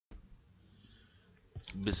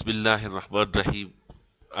बिस्मिल्लाहिर्रहमानिर्रहीम।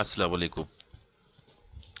 अस्सलाम वालेकुम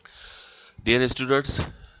डियर स्टूडेंट्स।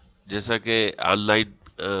 जैसा कि ऑनलाइन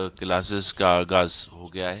क्लासेस का आगाज़ हो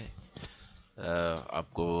गया है,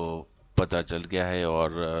 आपको पता चल गया है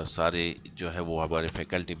और सारे जो है वो हमारे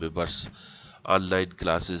फैकल्टी मेंबर्स ऑनलाइन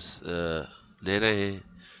क्लासेस ले रहे हैं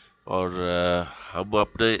और हम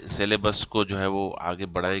अपने सिलेबस को जो है वो आगे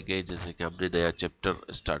बढ़ाएंगे। जैसे कि हमने नया चैप्टर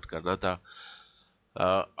स्टार्ट करना था,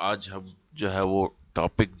 आज हम जो है वो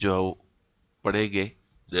टॉपिक जो है वो पढ़ेंगे।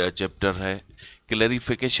 चैप्टर है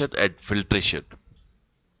क्लैरिफिकेशन एंड फिल्ट्रेशन।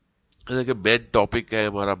 देखिए, मेन टॉपिक है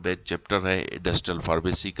हमारा, मेन चैप्टर है इंडस्ट्रियल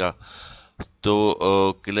फार्मेसी का। तो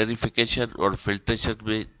क्लैरिफिकेशन और फिल्ट्रेशन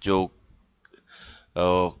में जो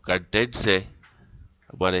कंटेंट्स है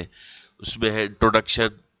हमारे, उसमें है introduction,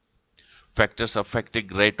 factors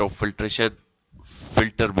affecting rate of filtration,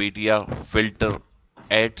 filter media, filter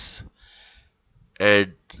ads,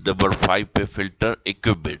 and number 5 पे फिल्टर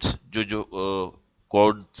इक्विपमेंट्स। जो जो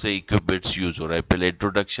कौन से इक्विपमेंट्स यूज हो रहा है, पहले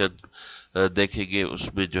इंट्रोडक्शन देखेंगे,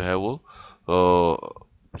 उसमें जो है वो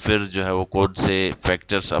फिर जो है वो कौन से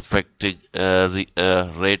factors affecting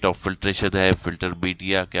rate of filtration है, फिल्टर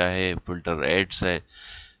मीडिया क्या है, फिल्टर एड्स है।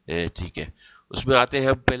 ठीक है, उसमें आते हैं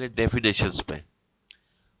हम पहले डेफिनेशंस पे।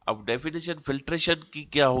 अब डेफिनेशन फिल्ट्रेशन की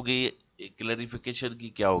क्या होगी, क्लैरिफिकेशन की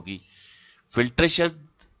क्या होगी। फिल्ट्रेशन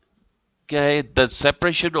क्या है? The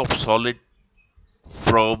separation of solid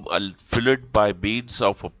from a fluid by means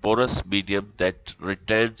of a porous medium that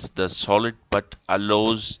retains the solid but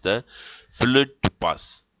allows the fluid to pass.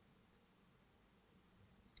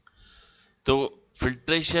 तो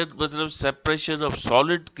फिल्ट्रेशन मतलब सेपरेशन ऑफ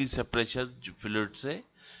सॉलिड की सेपरेशन फ्लूइड से,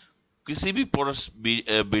 किसी भी porous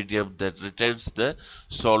medium that retains the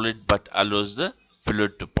solid but allows the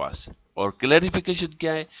fluid to पास। और clarification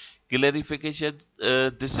क्या है? Clarification,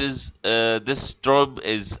 this term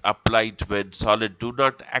is applied when solid do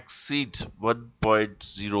not exceed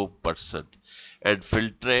 1.0% and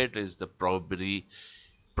filtrate is the primary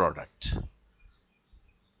product.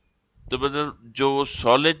 तो मतलब जो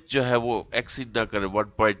सॉलिड जो है वो एक्सीड ना करे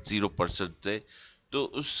 1.0% से, तो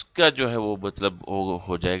उसका जो है वो मतलब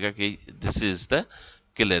हो जाएगा कि दिस इज द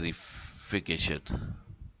क्लैरिफिकेशन।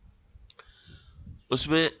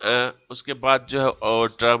 उसमें उसके बाद जो है और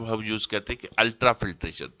टर्म हम यूज करते हैं कि अल्ट्रा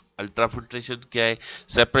फिल्ट्रेशन। अल्ट्रा फिल्ट्रेशन क्या है?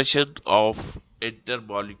 Separation of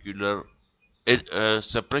intermolecular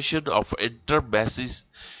separation of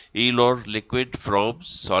intermacellular liquid from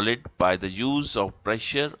solid by the use of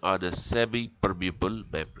pressure on a semi-permeable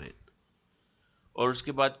membrane. और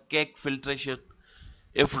उसके बाद cake filtration.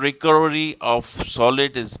 If recovery of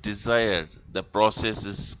solid is desired, the process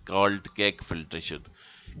is called cake filtration.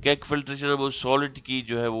 Cake filtration वो solid की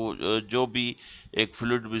जो है वो जो भी एक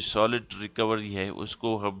फ्लूइड में सॉलिड रिकवरी है,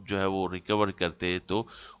 उसको हम जो है वो रिकवर करते हैं, तो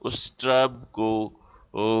उस टर्म को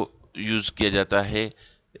यूज किया जाता है।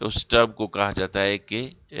 उस टर्म को कहा जाता है कि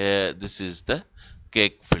this is the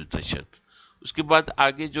cake filtration. उसके बाद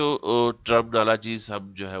आगे जो टर्मिनोलॉजीज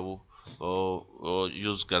हम जो है वो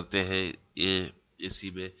यूज करते हैं ये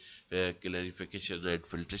इसी में, क्लैरिफिकेशन एंड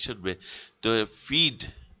फिल्ट्रेशन में। तो फीड,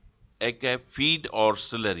 एक है फीड और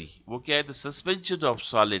सिलरी। वो क्या है? The suspension of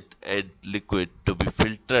solid and liquid to be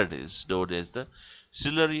filtered is known as the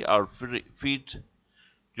ciliary और फीड।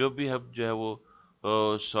 जो भी हम जो है वो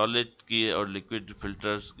सॉलिड की और लिक्विड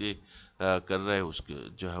फिल्टर्स की कर रहे हैं, उसके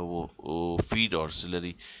जो है वो फीड और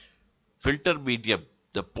ciliary. Filter medium,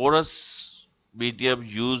 the porous medium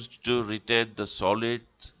used to retain the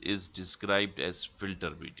solids is described as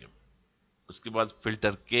filter medium. उसके बाद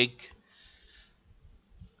filter cake.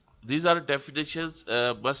 These are definitions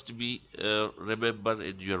must be remember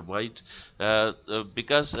in your mind,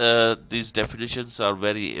 because these definitions are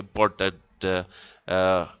very important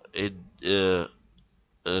in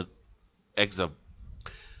uh, exam.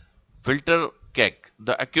 Filter cake.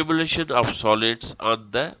 The accumulation of solids on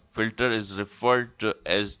the filter is referred to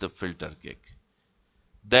as the filter cake.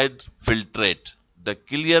 Then filtrate. The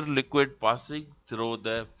clear liquid passing through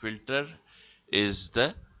the filter is the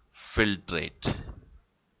filtrate.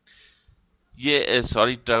 ये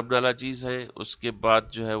sorry terminologies है। उसके बाद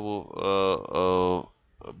जो है वो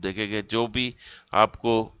देखेंगे, जो भी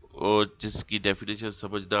आपको जिसकी डेफिनेशन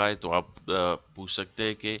समझ ना आए तो आप पूछ सकते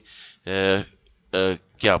हैं कि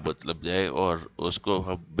क्या मतलब है, और उसको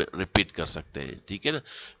हम रिपीट कर सकते हैं। ठीक है ना?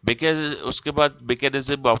 बिकॉज उसके बाद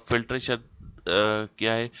मैकेनिज्म ऑफ फिल्ट्रेशन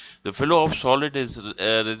क्या है? The flow of solid is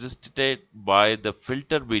resisted by the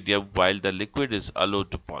filter medium while the liquid is allowed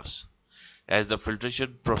to pass. As the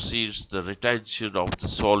filtration proceeds, the retention of the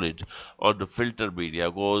solid on the filter media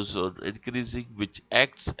goes on increasing, which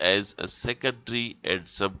acts as a secondary and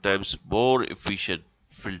sometimes more efficient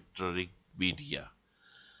filtering media.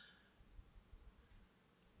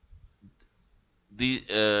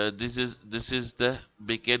 This is the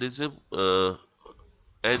mechanism,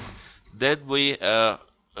 and then we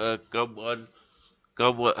come on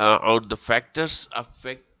the factors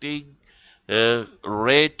affecting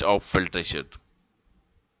rate of filtration.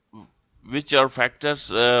 Which are factors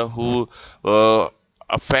who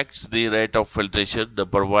affects the rate of filtration?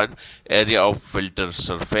 Number one, area of filter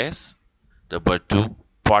surface. Number two,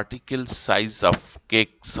 particle size of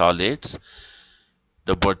cake solids.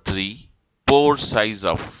 Number three, pore size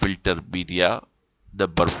of filter media.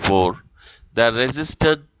 Number four, the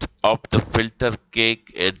resistance of the filter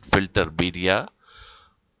cake and filter media.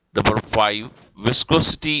 Number five,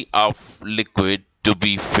 viscosity of liquid to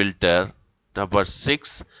be filtered. Number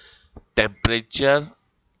six, temperature.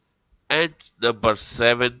 And number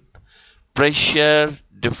seven, pressure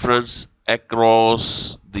difference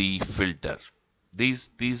across the filter.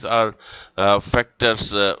 These are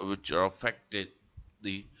factors which are affected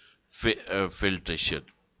the filtration.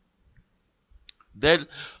 Then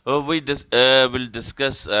we will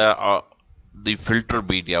discuss the filter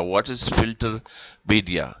media. What is filter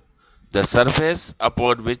media? The surface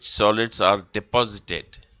upon which solids are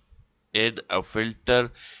deposited in a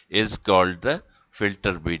filter is called the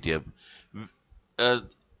filter medium. Uh,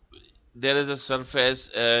 there is a surface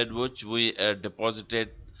in which we deposited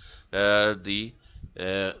the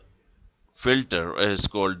uh, filter is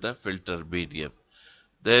called the filter medium.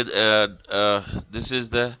 Then this is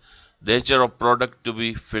the nature of product to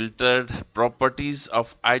be filtered. Properties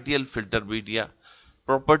of ideal filter media.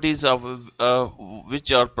 Properties of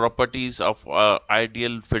which are properties of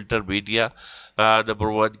ideal filter media.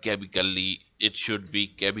 Number one, chemically, it should be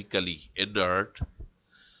chemically inert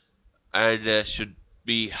and should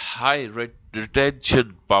be high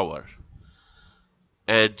retention power.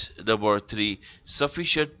 And number three,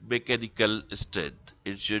 sufficient mechanical strength.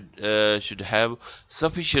 It should have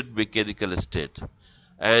sufficient mechanical strength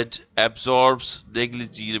and absorbs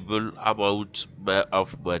negligible amounts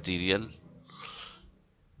of material.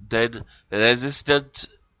 Then resistant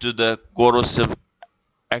to the corrosive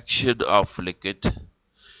action of liquid.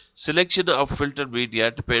 Selection of filter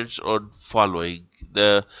media depends on following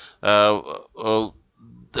uh, uh,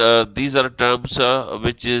 these are terms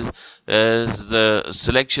which is the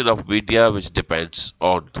selection of media which depends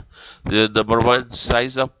on the number one,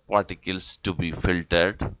 size of particles to be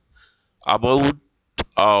filtered, amount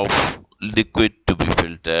of liquid to be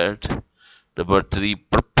filtered, number three,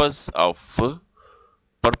 purpose of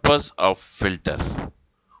filter.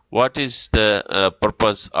 What is the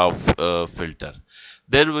purpose of filter?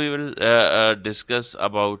 Then we will discuss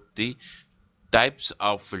about the types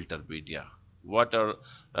of filter media. What are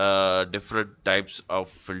different types of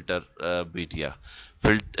filter media?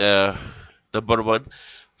 Number one,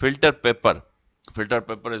 filter paper. Filter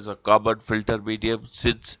paper is a common filter medium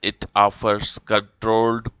since it offers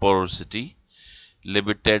controlled porosity,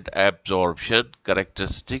 limited absorption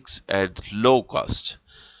characteristics, and low cost.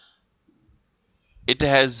 It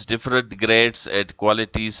has different grades and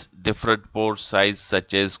qualities, different pore size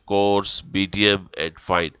such as coarse, medium, and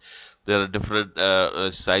fine. There are different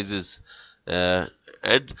sizes, uh,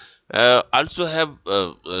 and also have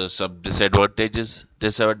some disadvantages.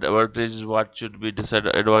 Disadvantages, what should be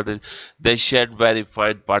disadvantage? They shed very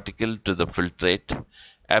fine particle to the filtrate,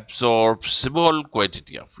 absorb small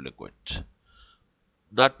quantity of liquid,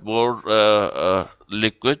 not more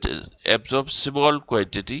liquid, absorb small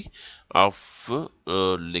quantity of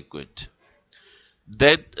liquid.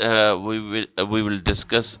 Then we will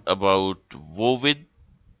discuss about woven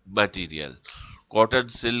material, cotton,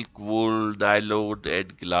 silk, wool, nylon,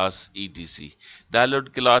 and glass, etc. Nylon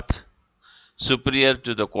cloth superior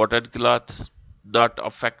to the cotton cloth, not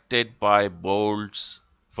affected by molds,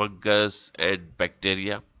 fungus, and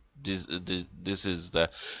bacteria. This is the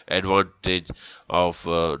advantage of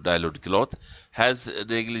nylon cloth. Has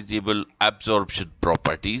negligible absorption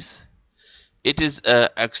properties. It is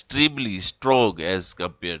extremely strong as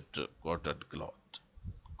compared to cotton cloth.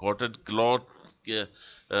 Cotton cloth,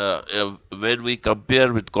 uh, when we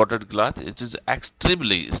compare with cotton cloth, it is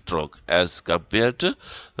extremely strong as compared to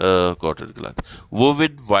cotton cloth.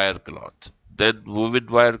 Woven wire cloth. Then woven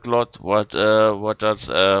wire cloth, what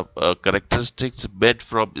are characteristics? Made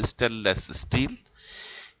from stainless steel,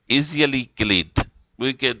 easily cleaned.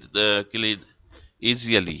 We can clean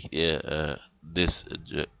easily this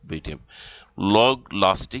medium. Long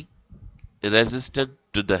lasting, resistant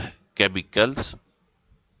to the chemicals.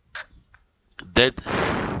 Then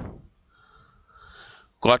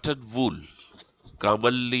cotton wool,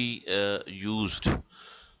 commonly used.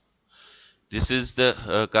 This is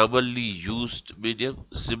the commonly used medium.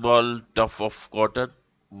 Small tuft of cotton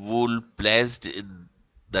wool placed in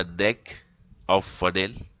the neck of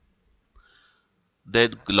funnel,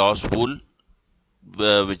 then glass wool,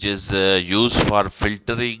 which is used for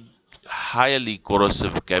filtering highly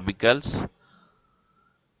corrosive chemicals,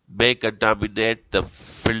 may contaminate the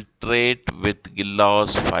filtrate with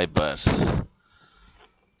glass fibers.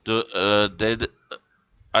 Then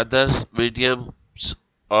other mediums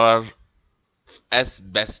are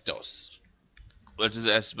asbestos. What is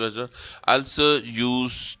asbestos? Also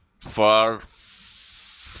used for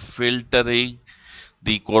filtering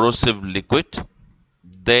the corrosive liquid.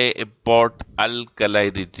 They impart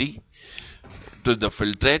alkalinity to the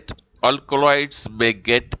filtrate. Alkaloids may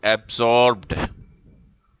get absorbed,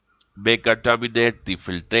 may contaminate the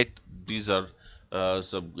filtrate. These are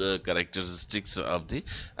some characteristics of the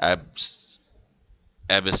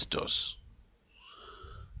asbestos.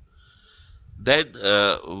 Then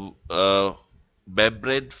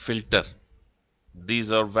membrane filter.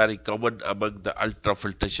 These are very common among the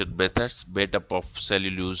ultrafiltration methods made up of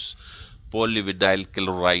cellulose, polyvinyl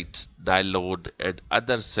chloride, nylon, and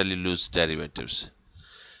other cellulose derivatives.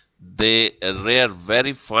 They are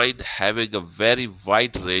very fine, having a very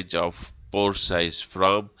wide range of pore size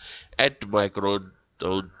from 8 micron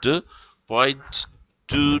down to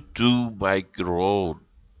 0.22 micron.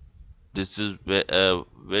 This is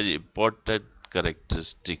very important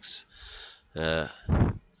characteristics. Uh,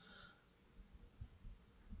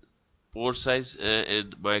 Pore size in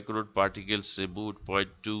micron particles removed point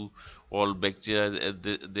 0.2 all bacteria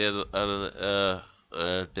there are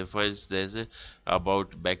defines there's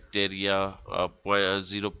about bacteria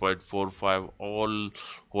 0.45 all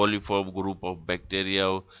coliform group of bacteria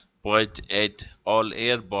zero point 0.8 all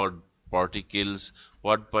airborne particles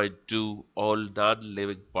 1.2 all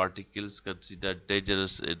non-living particles considered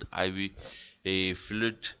dangerous in IV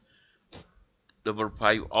fluid. Number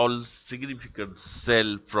five, all significant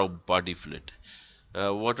cell from body fluid.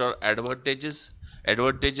 What are advantages?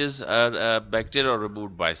 Advantages are bacteria are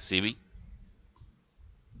removed by sieving.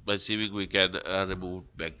 By sieving, we can remove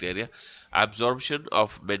bacteria. Absorption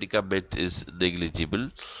of medicament is negligible.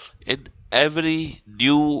 In every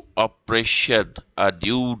new operation, a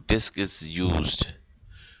new disc is used.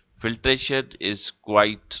 Filtration is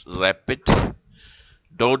quite rapid.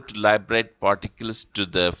 Don't liberate particles to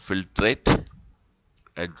the filtrate.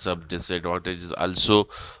 And some disadvantages also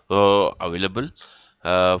available.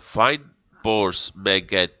 Fine pores may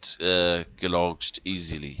get clogged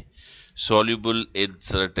easily. Soluble in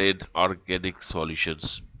certain organic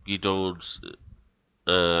solutions, ketones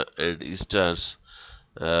and esters.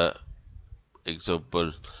 Uh,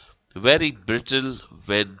 Example, very brittle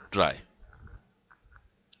when dry.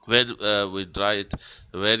 When we dry it,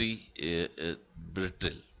 very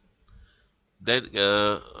brittle. Then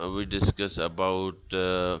we discuss about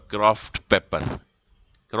craft pepper.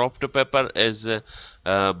 Craft pepper is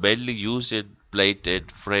mainly used in plate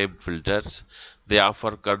and frame filters. They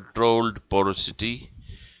offer controlled porosity,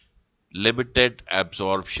 limited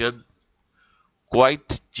absorption,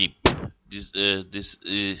 quite cheap.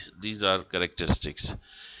 These are characteristics.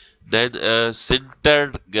 Then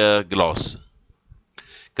sintered gloss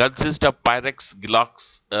consists of Pyrex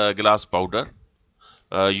glass powder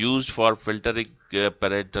used for filtering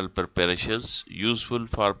parental preparations, useful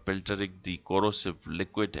for filtering the corrosive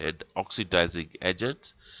liquid and oxidizing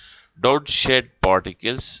agents. Don't shed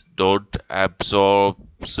particles, don't absorb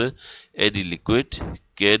any liquid,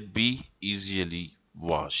 can be easily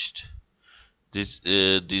washed.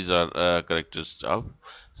 These are characteristics of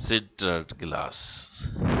sintered glass.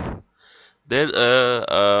 Then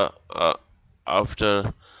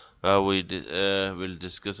after will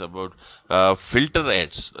discuss about filter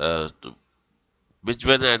aids, which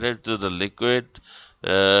when added to the liquid,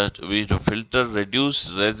 we to filter reduce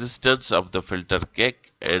resistance of the filter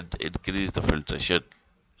cake and increase the filtration.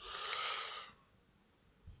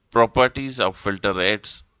 Properties of filter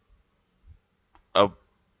aids. Uh,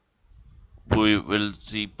 we will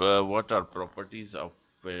see what are properties of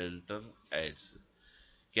filter aids.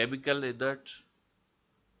 Chemical inert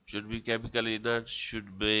should be chemical inert,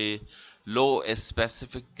 should be low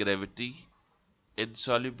specific gravity,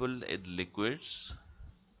 insoluble in liquids,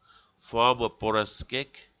 form a porous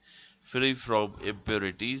cake, free from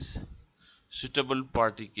impurities, suitable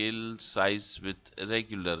particle size with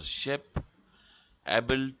regular shape,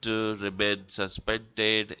 able to remain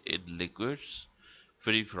suspended in liquids,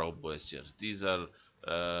 free from moisture. These are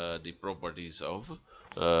the properties of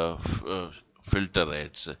filter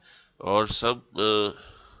aids. Or some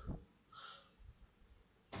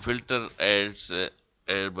filter aids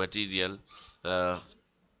and material. Uh,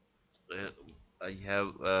 I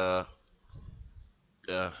have uh,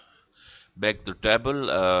 back to table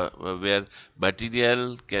where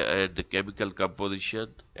material and chemical composition,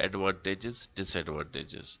 advantages,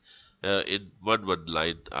 disadvantages. In one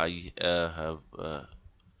line, I have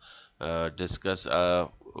discussed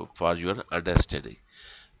for your understanding.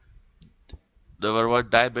 Number one,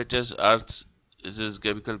 diabetes, earth, this is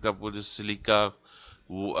chemical composition, silica,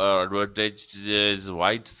 advantage is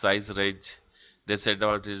wide size range,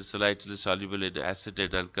 disadvantage is slightly soluble in acid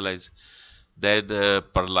and alkalis. Then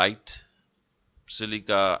perlite,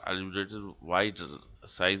 silica, aluminated, wide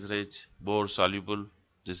size range, more soluble.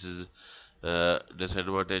 This is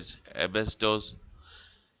disadvantage. Asbestos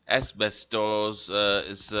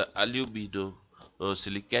is alumino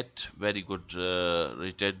silicate, very good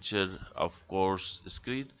retention of coarse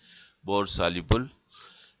screen, more soluble.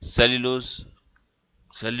 Cellulose,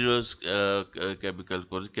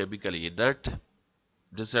 chemically inert.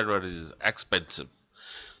 Disadvantage is expensive.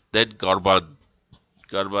 Then carbon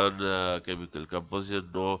chemical composition,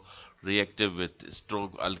 no reactive with strong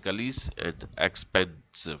alkalis and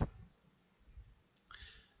expensive.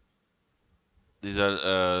 These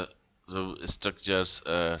are some structures,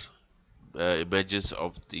 images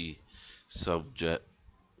of the some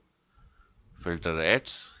filter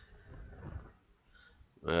ads,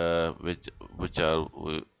 which are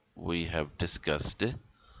we have discussed.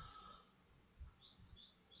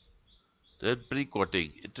 Then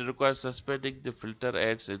pre-coating. It requires suspending the filter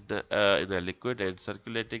ads in a liquid and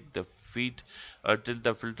circulating the feed until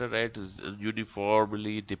the filter ad is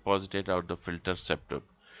uniformly deposited on the filter septum.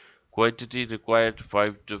 Quantity required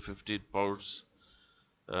 5 to 15 pounds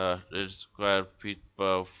square feet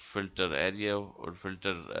per filter area or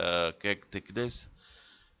filter cake thickness.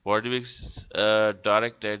 Body mix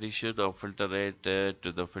direct addition of filter aid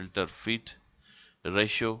to the filter feed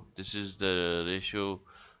ratio. This is the ratio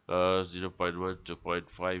 0.1 to zero point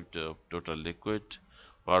 0.5 to total liquid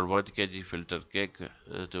or 1 kg filter cake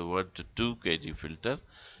to 1 to 2 kg filter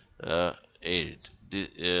aid.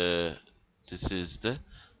 This is the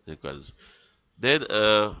requirement. Then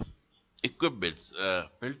equipments,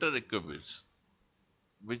 filter equipments.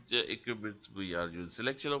 Which equipments we are using.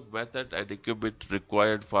 Selection of method and equipment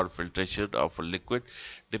required for filtration of a liquid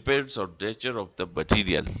depends on nature of the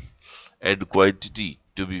material and quantity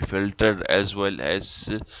to be filtered as well as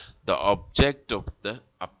the object of the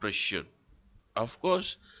operation. Of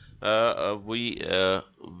course, we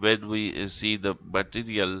when we see the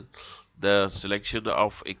material, the selection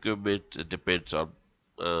of equipment depends on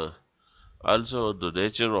also on the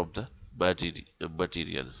nature of the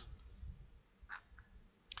material.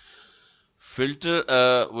 Filter,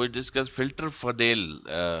 we discussed filter funnel,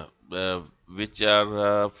 which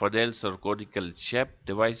are funnels or conical shaped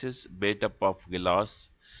devices made up of glass,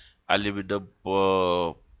 aluminum,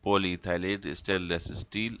 polyethylene, stainless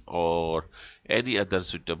steel, or any other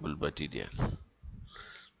suitable material.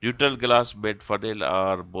 Neutral glass made funnel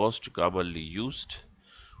are most commonly used.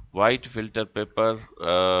 White filter paper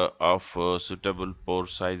of suitable pore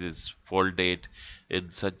size is folded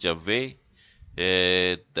in such a way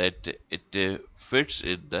that it fits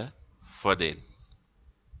in the funnel.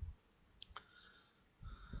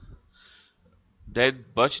 Then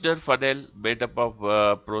Birchner funnel made up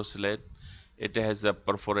of porcelain. It has a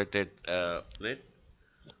perforated plate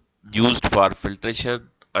used for filtration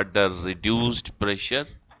under reduced pressure.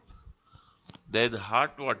 Then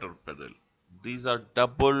hot water funnel. These are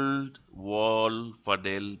doubled wall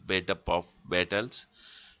funnel made up of metals.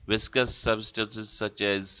 Viscous substances such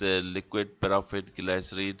as liquid paraffin,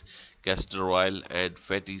 glycerin, castor oil, and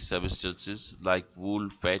fatty substances like wool,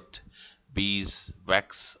 fat, bees,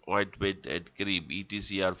 wax, ointment, and cream,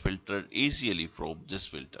 etc., are filtered easily from this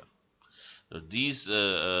filter. These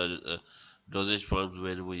dosage forms,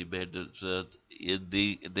 when we made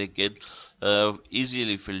they can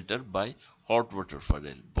easily filter by hot water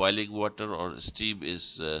funnel. Boiling water or steam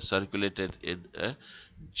is circulated in a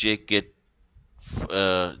jacket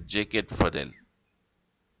funnel.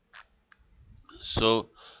 So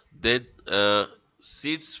then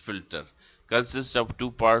seeds filter consists of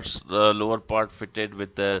two parts. The lower part fitted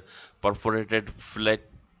with the perforated flat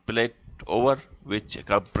plate over which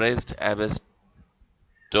compressed asbestos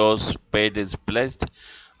pad is placed.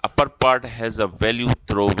 Upper part has a valve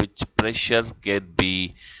through which pressure can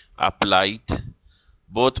be applied.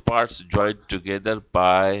 Both parts joined together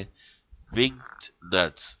by winged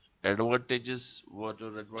nuts. Advantages, what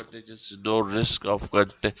are advantages? No risk of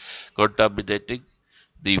contaminating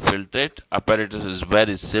the filtrate. Apparatus is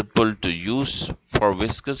very simple to use. For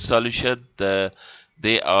viscous solution,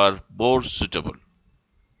 they are more suitable.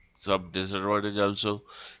 Some disadvantage also.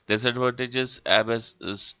 Disadvantages,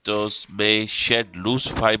 asbestos may shed loose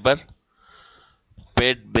fiber.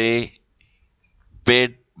 Paint may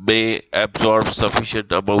bed may absorb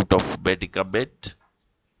sufficient amount of medicament.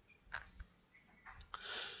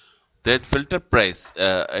 Then filter press.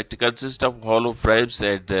 It consists of hollow frames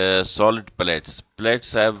and solid plates.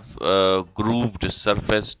 Plates have grooved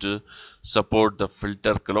surface to support the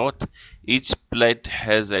filter cloth. Each plate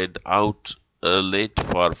has an outlet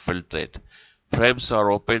for filtrate. Frames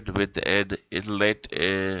are opened with an inlet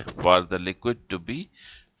for the liquid to be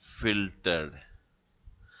filtered.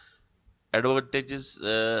 Advantages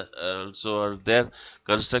also are there.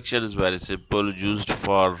 Construction is very simple, used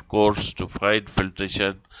for coarse to fine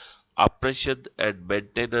filtration. Operation and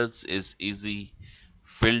maintenance is easy.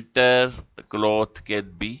 Filter cloth can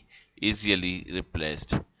be easily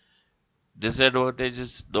replaced.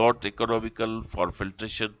 Disadvantages not economical for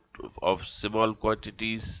filtration of small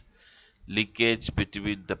quantities. Leakage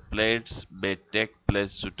between the plates may take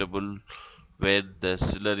place suitable when the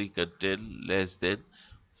slurry contain less than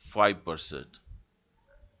 5%.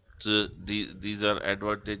 So these are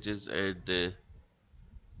advantages and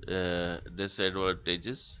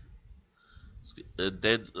disadvantages.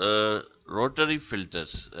 Then rotary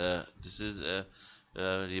filters. This is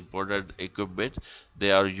important equipment.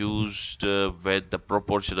 They are used when the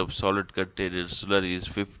proportion of solid contained in slurry is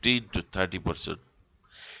 15 to 30%.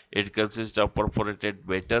 It consists of perforated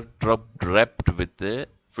metal drum wrapped with a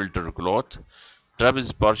filter cloth. Drum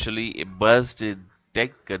is partially immersed in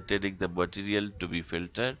tank containing the material to be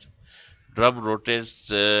filtered. Drum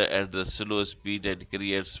rotates at the slow speed and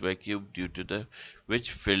creates vacuum due to the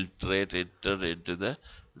which filtrate enter into the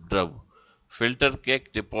drum. Filter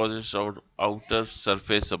cake deposits on outer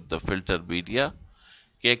surface of the filter media.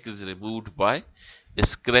 Cake is removed by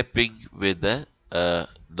scraping with a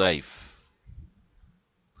knife.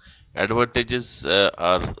 Advantages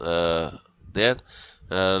are there.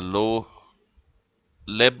 Low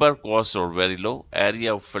labor costs are very low.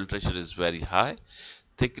 Area of filtration is very high.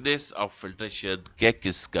 Thickness of filtration cake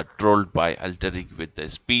is controlled by altering with the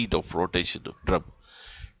speed of rotation of drum.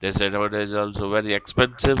 Disadvantage is also very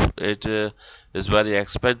expensive. It is very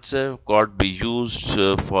expensive. Can't be used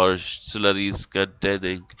for slurries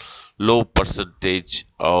containing low percentage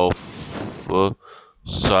of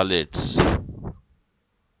solids.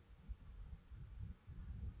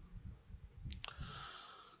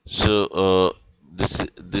 So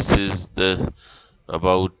this is the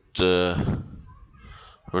about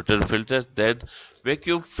rotor filters. Then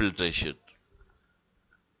vacuum filtration.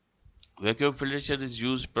 Vacuum filtration is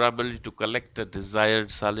used primarily to collect the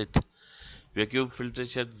desired solid. Vacuum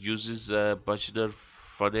filtration uses a Buchner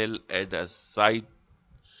funnel and a side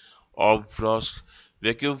arm flask.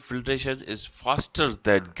 Vacuum filtration is faster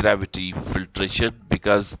than gravity filtration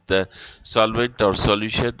because the solvent or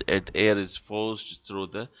solution and air is forced through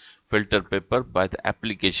the filter paper by the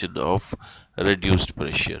application of reduced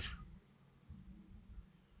pressure.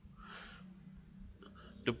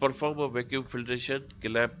 To perform a vacuum filtration,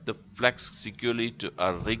 clamp the flask securely to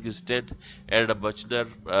a ring stand. Add a Buchner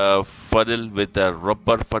funnel with a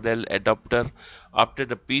rubber funnel adapter.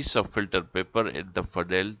 Obtain a piece of filter paper in the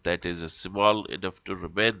funnel that is small enough to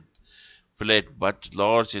remain flat but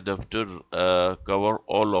large enough to cover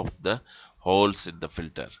all of the holes in the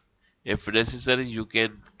filter. If necessary, you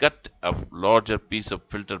can cut a larger piece of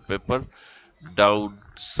filter paper down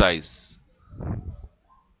size.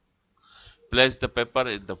 Place the paper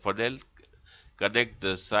in the funnel. Connect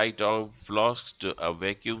the side arm flasks to a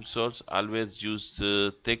vacuum source. Always use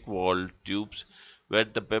thick walled tubes.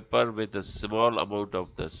 Wet the paper with a small amount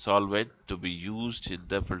of the solvent to be used in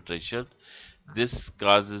the filtration. This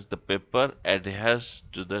causes the paper adheres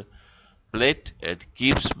to the plate and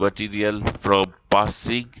keeps material from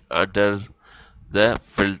passing the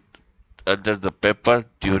fil- under the paper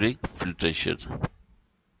during filtration.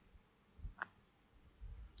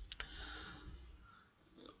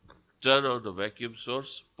 Turn on the vacuum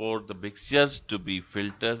source, pour the mixture to be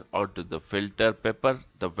filtered onto the filter paper.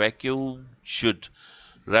 The vacuum should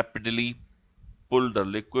rapidly pull the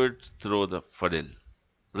liquid through the funnel.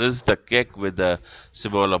 Rinse the cake with a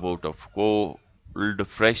small amount of cold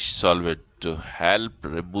fresh solvent to help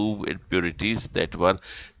remove impurities that were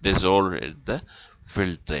dissolved in the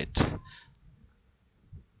filtrate.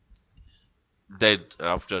 Then,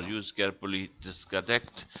 after use, carefully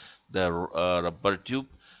disconnect the rubber tube,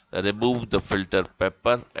 remove the filter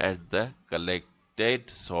paper and the collected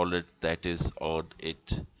solid that is on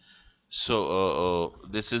it. So,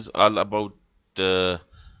 this is all about uh,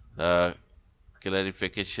 uh,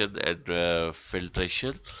 clarification and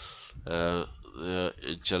filtration.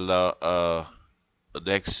 Inshallah, in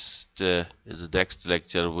the next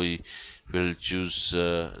lecture, we will choose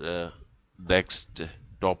next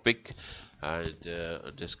topic and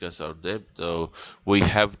discuss on them. So we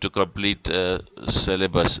have to complete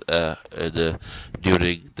syllabus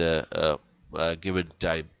during the given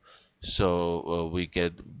time, so we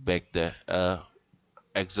can make the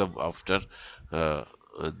exam after uh,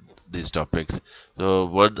 uh, these topics. So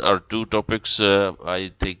one or two topics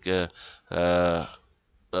I think uh,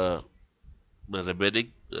 uh,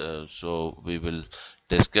 remaining. So we will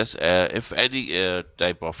discuss. If any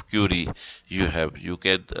type of query you have, you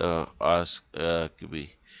can ask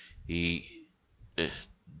me he,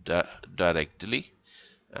 uh, directly,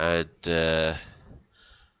 and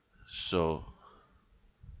so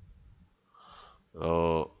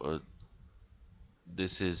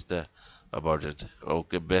this is the about it.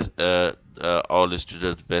 Okay, best all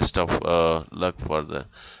students, best of luck for the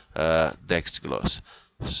next class.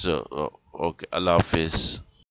 So okay, Allah Hafiz.